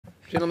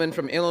Gentleman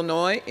from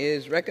Illinois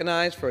is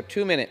recognized for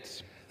 2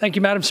 minutes. Thank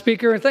you, Madam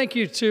Speaker, and thank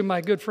you to my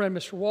good friend,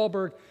 Mr.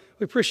 Wahlberg.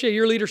 We appreciate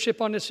your leadership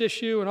on this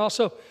issue and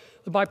also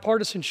the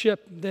bipartisanship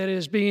that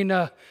is being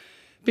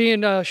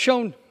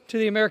shown to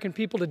the American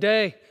people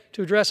today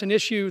to address an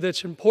issue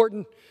that's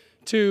important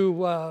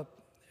to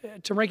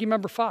Ranking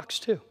Member Fox,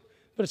 too.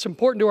 But it's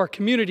important to our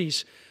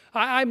communities.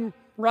 I'm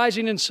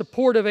rising in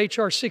support of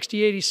H.R.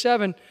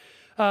 6087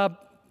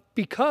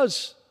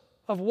 because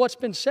of what's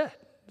been said,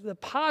 the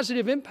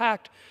positive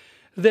impact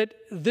that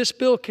this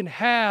bill can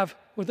have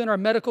within our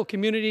medical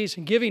communities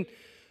and giving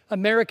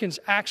Americans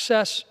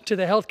access to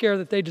the health care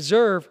that they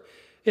deserve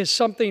is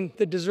something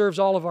that deserves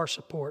all of our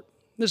support.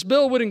 This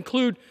bill would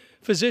include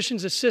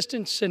physicians,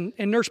 assistants, and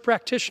nurse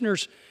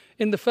practitioners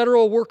in the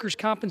federal workers'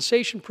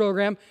 compensation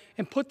program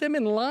and put them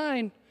in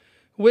line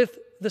with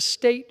the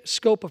state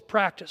scope of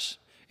practice.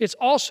 It's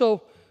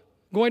also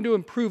going to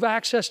improve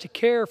access to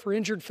care for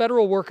injured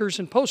federal workers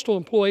and postal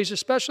employees,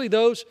 especially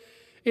those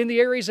in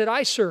the areas that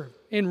I serve,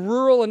 in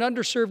rural and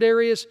underserved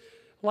areas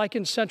like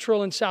in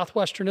central and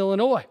southwestern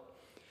Illinois.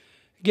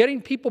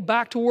 Getting people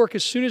back to work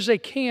as soon as they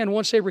can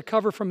once they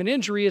recover from an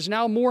injury is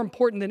now more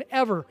important than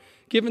ever,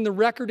 given the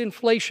record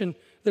inflation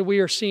that we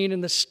are seeing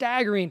and the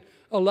staggering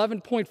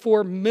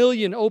 11.4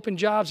 million open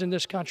jobs in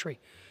this country.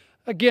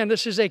 Again,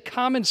 this is a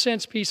common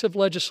sense piece of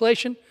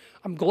legislation.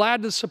 I'm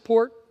glad to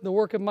support the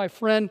work of my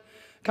friend,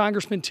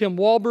 Congressman Tim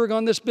Wahlberg,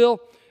 on this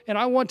bill, and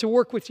I want to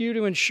work with you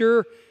to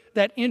ensure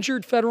that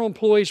injured federal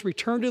employees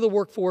return to the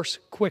workforce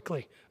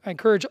quickly. I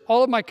encourage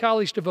all of my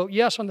colleagues to vote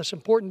yes on this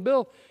important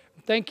bill.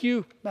 Thank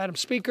you, Madam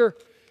Speaker.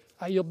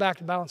 I yield back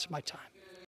the balance of my time.